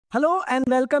Hello and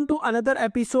welcome to another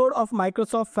episode of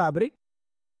Microsoft Fabric.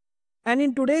 And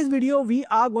in today's video, we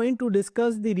are going to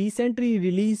discuss the recently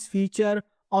released feature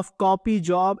of copy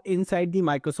job inside the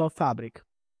Microsoft Fabric.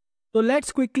 So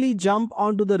let's quickly jump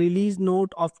onto the release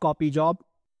note of copy job.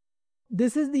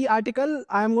 This is the article.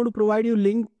 I am going to provide you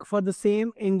link for the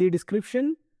same in the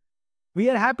description. We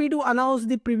are happy to announce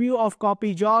the preview of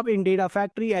copy job in Data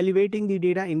Factory, elevating the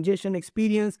data ingestion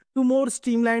experience to more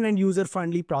streamlined and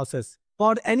user-friendly process.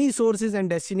 For any sources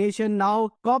and destination, now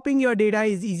copying your data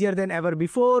is easier than ever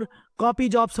before. Copy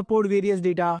job support various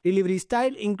data delivery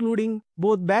style, including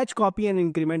both batch copy and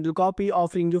incremental copy,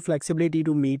 offering you flexibility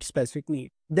to meet specific needs.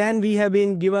 Then we have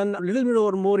been given a little bit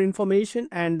or more information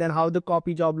and then how the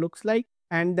copy job looks like.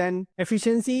 And then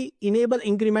efficiency, enable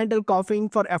incremental copying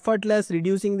for effortless,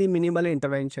 reducing the minimal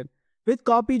intervention. With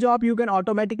copy job, you can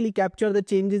automatically capture the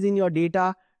changes in your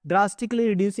data, drastically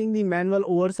reducing the manual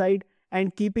oversight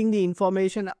and keeping the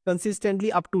information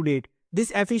consistently up to date.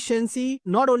 This efficiency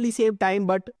not only save time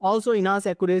but also enhance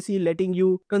accuracy, letting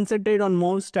you concentrate on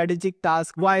more strategic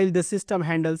tasks while the system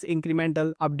handles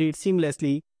incremental updates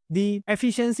seamlessly. The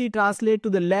efficiency translates to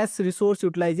the less resource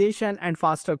utilization and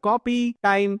faster copy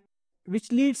time,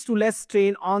 which leads to less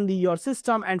strain on your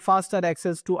system and faster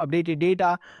access to updated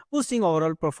data, boosting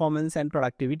overall performance and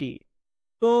productivity.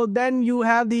 So then you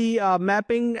have the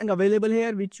mapping available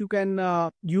here, which you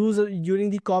can use during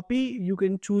the copy. You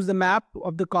can choose the map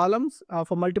of the columns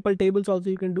for multiple tables also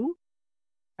you can do.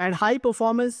 And high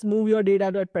performance, move your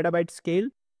data to petabyte scale.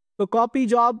 So copy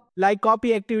job, like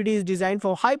copy activity, is designed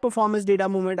for high performance data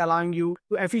movement, allowing you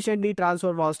to efficiently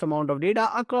transfer vast amount of data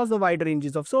across the wide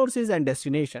ranges of sources and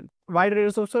destination. Wide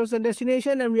ranges of source and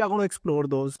destination, and we are going to explore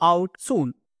those out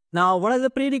soon. Now, what is the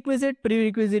prerequisite?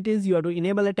 Prerequisite is you have to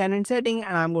enable a tenant setting,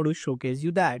 and I'm going to showcase you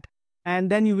that. And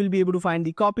then you will be able to find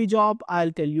the copy job.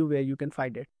 I'll tell you where you can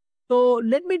find it. So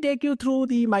let me take you through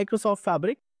the Microsoft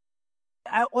Fabric.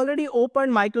 I already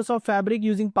opened Microsoft Fabric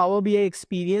using Power BI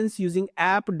experience using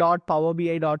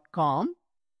app.powerbi.com.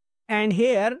 And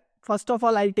here, first of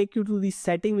all, I'll take you to the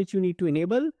setting which you need to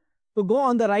enable. So go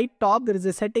on the right top, there is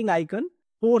a setting icon,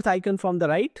 fourth icon from the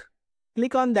right.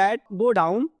 Click on that, go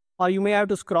down, or you may have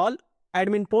to scroll,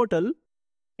 admin portal.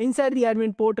 Inside the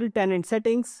admin portal, tenant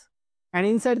settings. And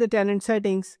inside the tenant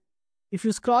settings, if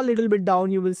you scroll a little bit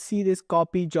down, you will see this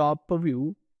copy job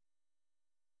preview.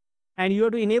 And you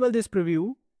have to enable this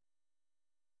preview.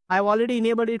 I've already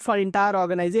enabled it for entire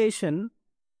organization,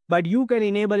 but you can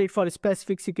enable it for a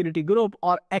specific security group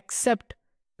or accept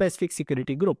specific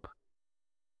security group.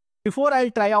 Before I'll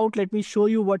try out, let me show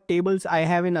you what tables I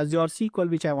have in Azure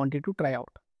SQL which I wanted to try out.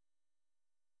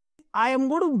 I am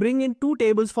going to bring in two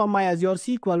tables for my Azure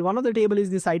SQL. One of the table is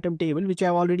this item table, which I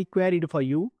have already queried for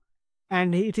you.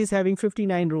 And it is having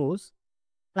 59 rows.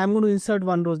 I'm going to insert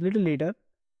one row a little later.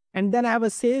 And then I have a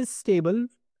sales table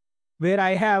where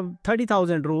I have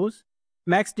 30,000 rows.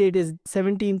 Max date is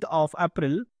 17th of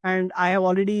April. And I have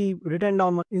already written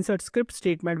down my insert script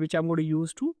statement, which I'm going to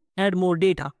use to add more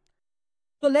data.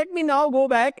 So let me now go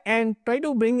back and try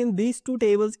to bring in these two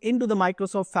tables into the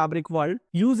Microsoft Fabric world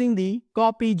using the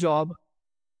copy job.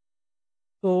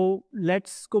 So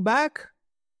let's go back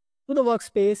to the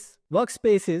workspace.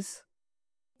 Workspaces.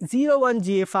 01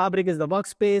 GA Fabric is the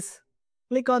workspace.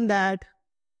 Click on that.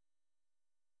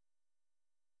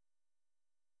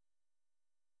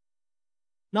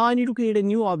 Now I need to create a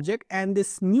new object, and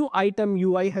this new item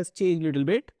UI has changed a little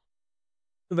bit.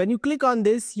 When you click on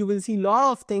this, you will see a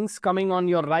lot of things coming on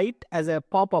your right as a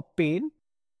pop-up pane.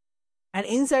 And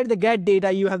inside the get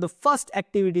data, you have the first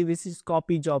activity, which is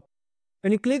copy job.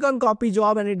 When you click on copy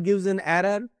job and it gives an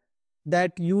error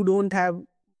that you don't have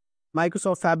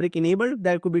Microsoft Fabric enabled,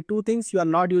 there could be two things. You are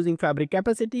not using Fabric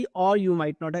capacity, or you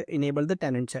might not have enabled the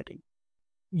tenant setting.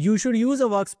 You should use a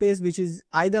workspace which is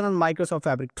either on Microsoft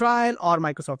Fabric trial or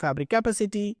Microsoft Fabric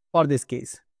capacity for this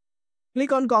case.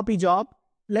 Click on copy job.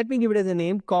 Let me give it as a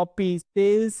name, copy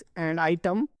sales and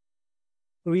item,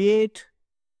 create,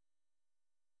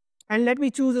 and let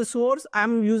me choose a source.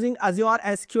 I'm using Azure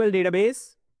SQL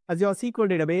database, Azure SQL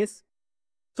database.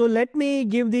 So let me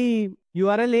give the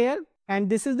URL here, and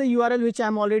this is the URL which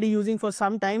I'm already using for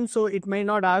some time, so it may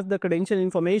not ask the credential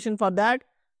information for that,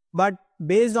 but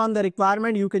based on the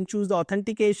requirement, you can choose the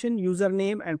authentication,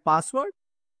 username and password.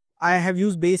 I have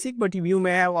used basic, but you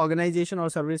may have organization or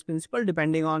service principal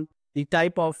depending on the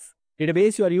type of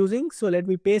database you are using. So let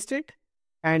me paste it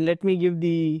and let me give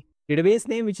the database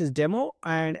name, which is demo.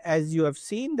 And as you have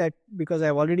seen that because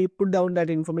I've already put down that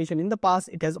information in the past,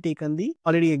 it has taken the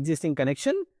already existing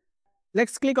connection.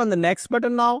 Let's click on the next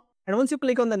button now. And once you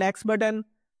click on the next button,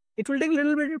 it will take a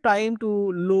little bit of time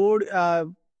to load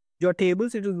your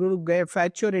tables. It is going to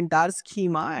fetch your entire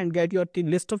schema and get your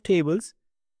list of tables.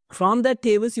 From that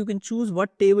tables, you can choose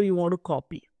what table you want to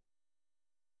copy.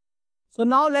 So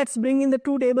now let's bring in the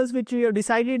two tables which we have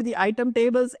decided, the item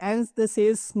tables and the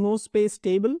sales no space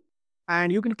table.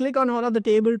 And you can click on one of the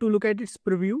table to look at its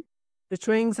preview. It's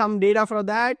showing some data for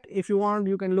that. If you want,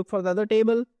 you can look for the other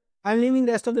table. I'm leaving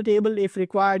the rest of the table. If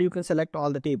required, you can select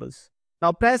all the tables.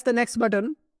 Now press the next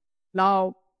button.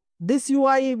 Now this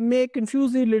UI may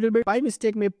confuse you a little bit. By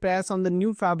mistake, may press on the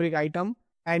new fabric item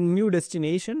and new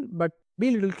destination, but be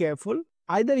a little careful.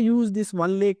 Either use this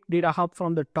one lake data hub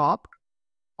from the top,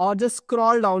 or just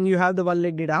scroll down. You have the one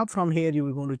lake data hub. From here, you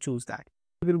are going to choose that.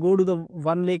 You will go to the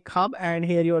one lake hub, and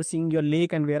here you are seeing your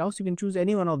lake and warehouse. You can choose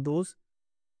any one of those.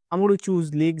 I'm going to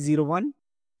choose lake 01.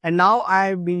 And now I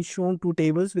have been shown two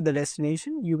tables with the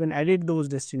destination. You can edit those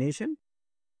destination.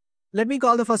 Let me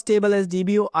call the first table as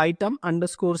DBO item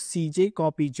underscore CJ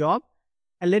copy job.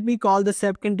 And let me call the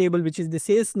second table, which is the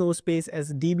sales no space,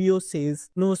 as DBO sales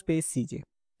no space CJ.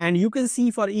 And you can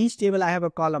see for each table, I have a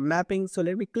column mapping. So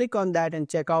let me click on that and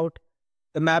check out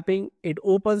the mapping. It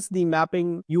opens the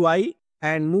mapping UI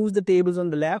and moves the tables on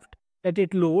the left. Let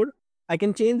it load. I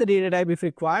can change the data type if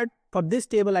required. For this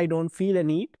table, I don't feel a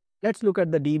need. Let's look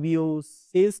at the DBO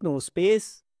sales no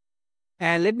space.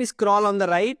 And let me scroll on the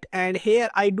right. And here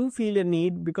I do feel a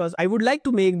need because I would like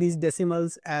to make these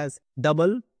decimals as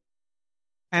double.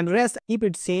 And rest, keep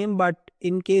it same, but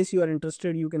in case you are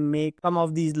interested, you can make some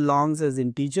of these longs as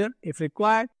integer if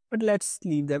required, but let's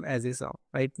leave them as is now.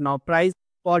 Right now, price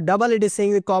for double, it is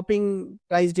saying the copying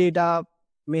price data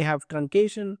may have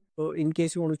truncation. So in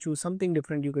case you want to choose something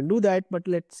different, you can do that, but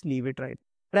let's leave it right.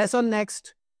 Press on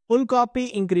next. Full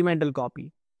copy, incremental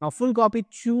copy. Now full copy,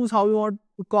 choose how you want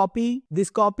to copy. This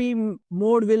copy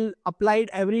mode will apply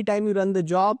every time you run the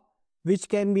job, which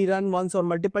can be run once or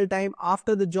multiple times.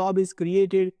 After the job is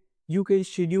created, you can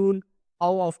schedule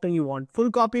how often you want.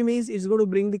 Full copy means it's going to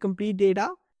bring the complete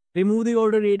data, remove the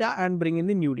older data and bring in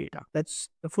the new data. That's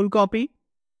the full copy.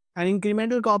 And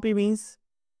incremental copy means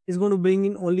it's going to bring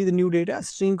in only the new data.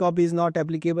 String copy is not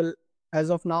applicable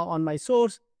as of now on my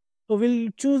source. So we'll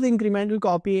choose the incremental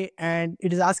copy, and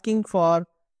it is asking for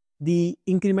the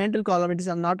incremental column. It is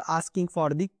not asking for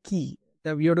the key.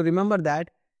 So you have to remember that.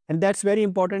 And that's very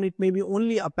important. It may be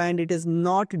only append. It is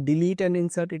not delete and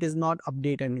insert. It is not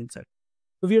update and insert.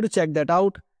 So we have to check that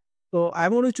out. So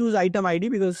I'm going to choose item ID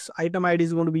because item ID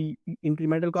is going to be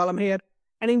incremental column here.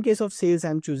 And in case of sales,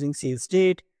 I'm choosing sales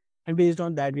date. And based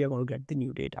on that, we are going to get the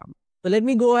new data. So let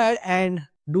me go ahead and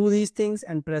do these things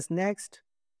and press next.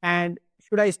 And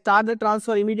should I start the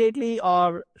transfer immediately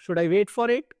or should I wait for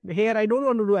it? Here, I don't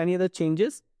want to do any other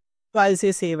changes. So I'll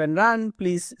say save and run.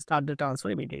 Please start the transfer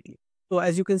immediately. So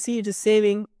as you can see, it is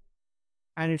saving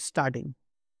and it's starting,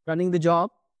 running the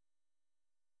job.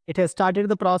 It has started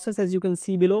the process, as you can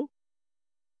see below.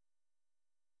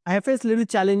 I have faced little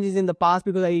challenges in the past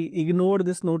because I ignored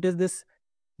this notice. This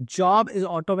job is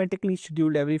automatically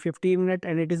scheduled every 15 minutes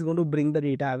and it is going to bring the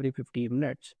data every 15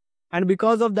 minutes. And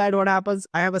because of that, what happens,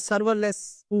 I have a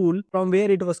serverless tool from where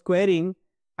it was querying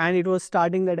and it was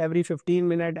starting that every 15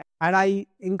 minutes and I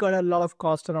incurred a lot of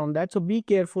cost around that. So be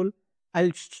careful.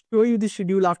 I'll show you the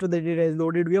schedule after the data is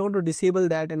loaded. We are going to disable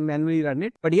that and manually run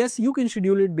it. But yes, you can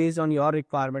schedule it based on your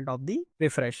requirement of the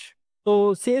refresh.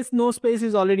 So sales no space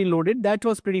is already loaded. That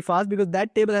was pretty fast because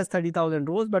that table has 30,000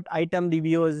 rows, but item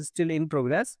DBO is still in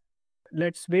progress.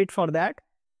 Let's wait for that.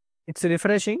 It's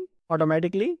refreshing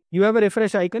automatically. You have a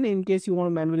refresh icon in case you want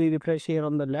to manually refresh here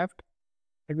on the left.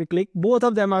 Let me click. Both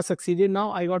of them are succeeded.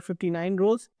 Now I got 59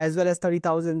 rows as well as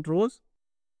 30,000 rows.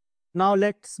 Now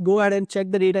let's go ahead and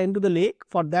check the data into the lake.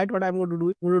 For that, what I'm going to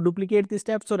do, I'm going to duplicate this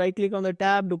tab. So right click on the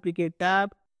tab, duplicate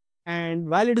tab. And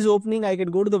while it is opening, I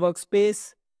can go to the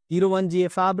workspace, 01 GA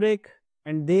fabric.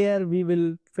 And there we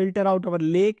will filter out our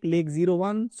lake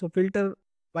 01. So filter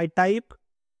by type,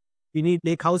 we need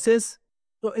lake houses.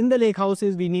 So in the lake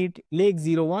houses, we need lake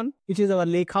 01, which is our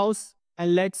lake house.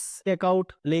 And let's check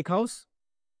out lake house.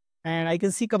 And I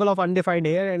can see a couple of undefined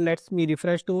here and let me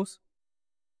refresh those.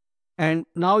 And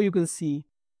now you can see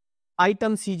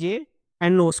item CJ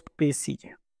and no space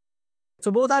CJ. So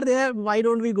both are there. Why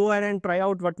don't we go ahead and try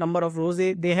out what number of rows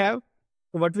they have?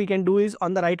 So what we can do is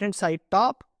on the right hand side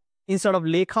top, instead of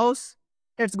lake house,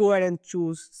 let's go ahead and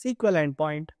choose SQL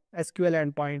endpoint,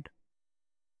 SQL endpoint.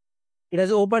 It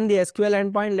has opened the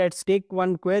SQL endpoint. Let's take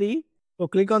one query. So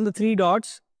click on the three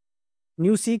dots,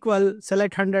 new SQL,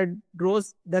 select 100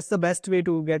 rows. That's the best way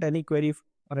to get any query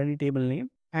or any table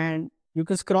name. And you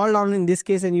can scroll down in this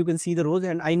case and you can see the rows,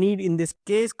 and I need in this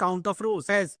case count of rows.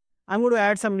 As I'm going to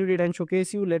add some new data and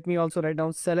showcase you. Let me also write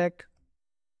down select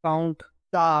count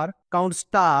count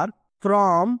star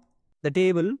from the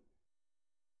table.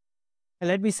 And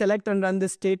let me select and run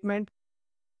this statement.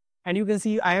 And you can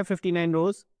see I have 59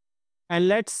 rows. And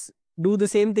let's do the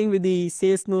same thing with the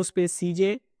sales no space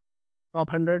CJ top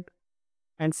 100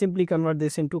 and simply convert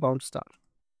this into count star.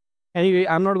 Anyway,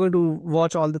 I'm not going to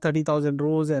watch all the 30,000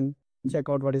 rows and check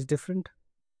out what is different.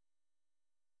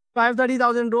 So I have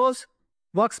 30,000 rows,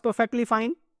 works perfectly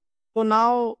fine. So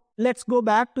now let's go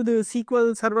back to the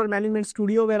SQL Server Management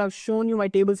Studio where I've shown you my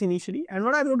tables initially. And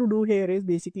what I'm going to do here is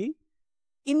basically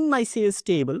in my sales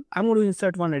table, I'm going to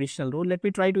insert one additional row. Let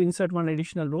me try to insert one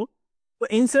additional row. So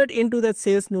insert into that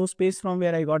sales no space from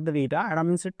where I got the data, and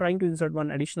I'm trying to insert one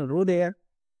additional row there.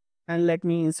 And let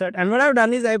me insert. And what I've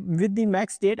done is with the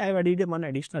max date, I've added one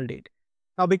additional date.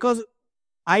 Now, because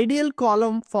ideal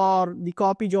column for the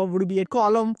copy job would be a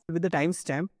column with the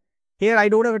timestamp. Here, I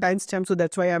don't have a timestamp, so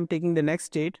that's why I'm taking the next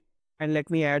date. And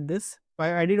let me add this. So I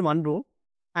added one row.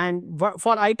 And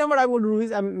for item, what I will do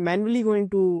is I'm manually going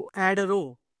to add a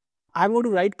row. I'm going to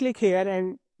right click here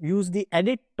and use the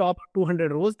edit top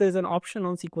 200 rows. There's an option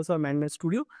on SQL Server Management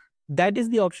Studio. That is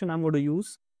the option I'm going to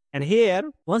use. And here,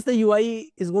 once the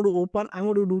UI is going to open, I'm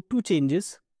going to do two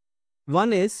changes.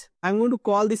 One is I'm going to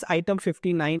call this item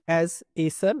 59 as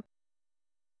Azure.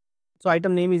 So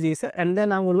item name is Azure. And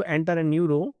then I'm going to enter a new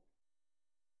row.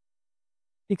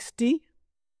 60.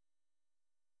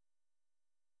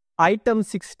 Item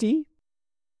 60.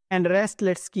 And rest,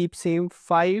 let's keep same.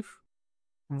 5,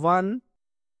 1,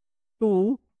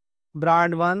 2,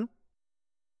 brand 1,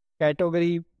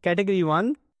 category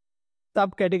 1,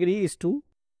 subcategory is 2.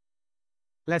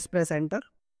 Let's press enter.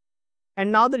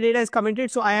 And now the data is commented.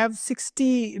 So I have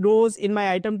 60 rows in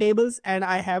my item tables and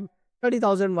I have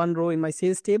 30,001 row in my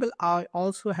sales table. I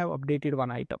also have updated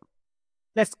one item.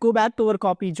 Let's go back to our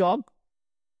copy job.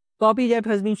 Copy job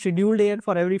has been scheduled here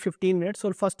for every 15 minutes.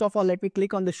 So first of all, let me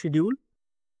click on the schedule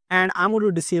and I'm going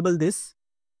to disable this.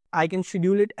 I can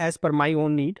schedule it as per my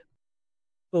own need.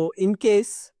 So in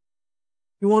case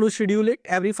you want to schedule it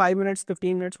every 5 minutes,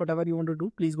 15 minutes, whatever you want to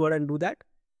do, please go ahead and do that.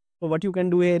 So what you can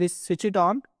do here is switch it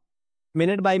on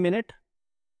minute by minute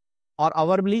or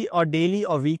hourly or daily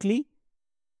or weekly.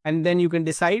 And then you can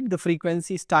decide the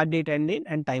frequency, start date, end date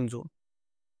and time zone.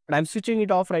 But I'm switching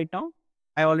it off right now.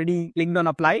 I already clicked on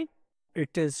apply.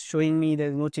 It is showing me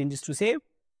there's no changes to save.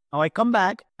 Now I come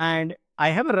back and I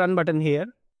have a run button here,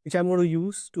 which I'm going to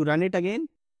use to run it again.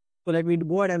 So let me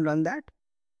go ahead and run that.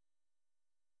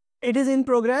 It is in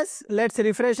progress. Let's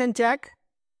refresh and check.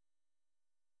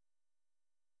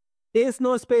 Sales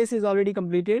no space is already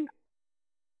completed.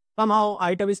 Somehow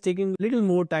item is taking a little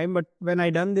more time, but when I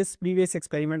done this previous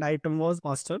experiment, item was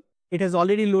faster. It has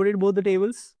already loaded both the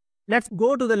tables. Let's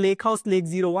go to the lakehouse lake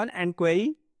 01 and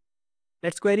query.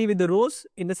 Let's query with the rows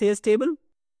in the sales table.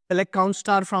 Select count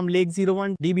star from lake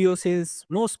 01, DBO sales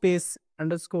no space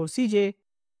underscore CJ.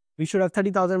 We should have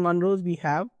 30,001 rows we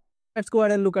have. Let's go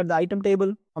ahead and look at the item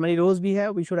table. How many rows we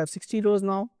have? We should have 60 rows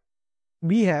now.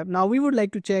 Now we would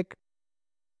like to check,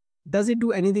 does it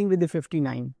do anything with the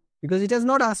 59? Because it has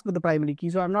not asked for the primary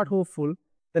key, so I'm not hopeful.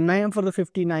 The name for the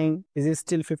 59 is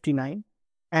still 59.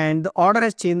 And the order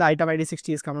has changed. The item ID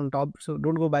 60 has come on top, so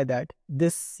don't go by that.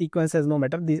 This sequence has no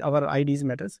matter. Our IDs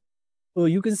matters. So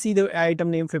you can see the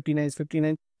item name 59 is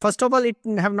 59. First of all, it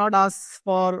have not asked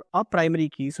for a primary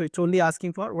key. So it's only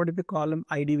asking for what is the column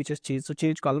ID which has changed. So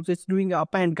change column. So it's doing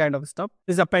append kind of stuff.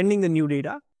 It's appending the new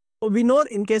data. So we know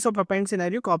in case of append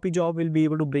scenario, copy job will be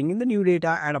able to bring in the new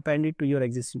data and append it to your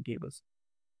existing tables.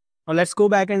 Now let's go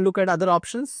back and look at other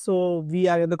options. So we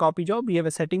are in the copy job. We have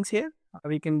a settings here.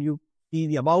 We can see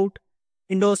the about,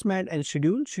 endorsement and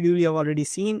schedule. Schedule we have already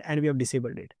seen and we have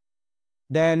disabled it.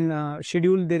 Then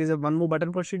schedule, there is one more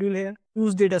button for schedule here.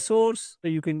 Choose data source. So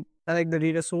you can select the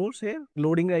data source here,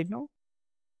 loading right now.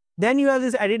 Then you have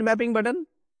this edit mapping button,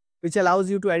 which allows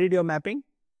you to edit your mapping.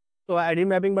 So edit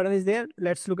mapping button is there.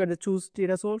 Let's look at the choose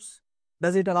data source.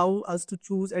 Does it allow us to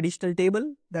choose additional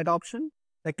table? That option.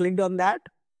 I clicked on that.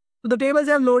 So the tables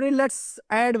have loaded. Let's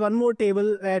add one more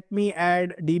table. Let me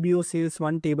add DBO sales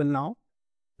 1 table now.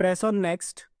 Press on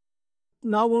next.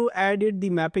 Now we'll add the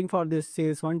mapping for this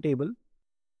sales 1 table.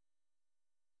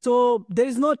 So there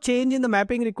is no change in the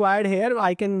mapping required here.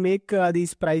 I can make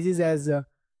these prices as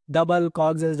double,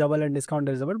 COGS as double and discount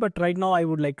as double. But right now I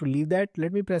would like to leave that.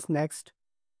 Let me press next.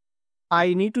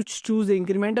 I need to choose the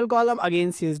incremental column.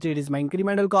 Again, sales date is my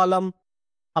incremental column.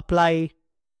 Apply.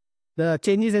 The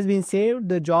changes has been saved.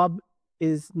 The job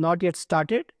is not yet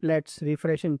started. Let's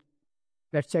refresh and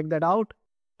let's check that out.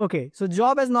 Okay, so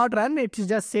job has not run. It's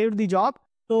just saved the job.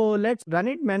 So let's run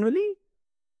it manually.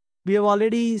 We have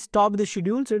already stopped the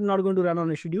schedule, so it's not going to run on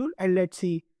a schedule. And let's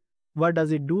see what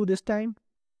does it do this time.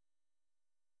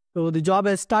 So the job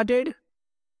has started.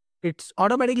 It's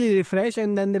automatically refresh,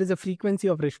 and then there is a frequency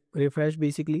of refresh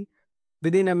basically.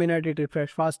 Within a minute, it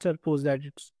refresh faster. Post that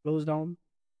it slows down.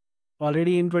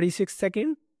 Already in 26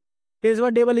 seconds. Here's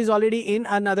what table is already in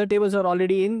and other tables are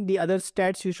already in. The other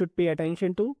stats you should pay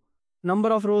attention to. Number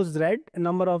of rows read,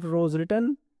 number of rows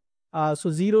written.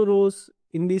 So 0 rows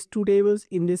in these two tables.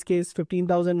 In this case,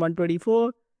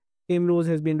 15,124. Same rows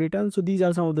has been written. So these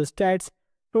are some of the stats.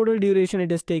 Total duration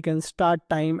it has taken, start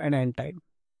time and end time.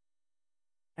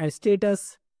 And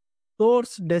status,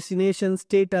 source, destination,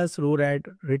 status, row read,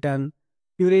 written,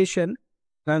 duration,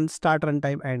 run, start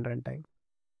runtime, end runtime.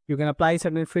 You can apply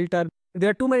certain filter. There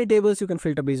are too many tables you can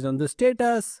filter based on the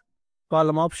status.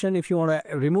 Column option, if you want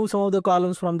to remove some of the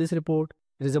columns from this report,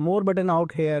 there is a more button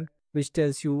out here which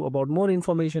tells you about more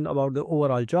information about the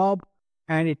overall job.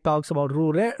 And it talks about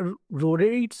row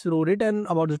rates, row written,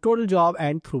 about the total job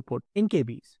and throughput in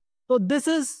KBs. So this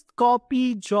is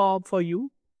copy job for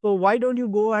you. So why don't you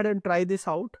go ahead and try this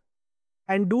out?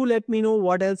 And do let me know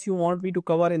what else you want me to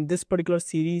cover in this particular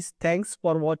series. Thanks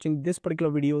for watching this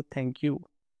particular video. Thank you.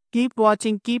 Keep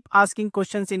watching, keep asking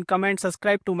questions in comments,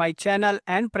 subscribe to my channel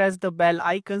and press the bell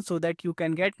icon so that you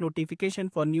can get notification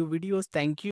for new videos. Thank you.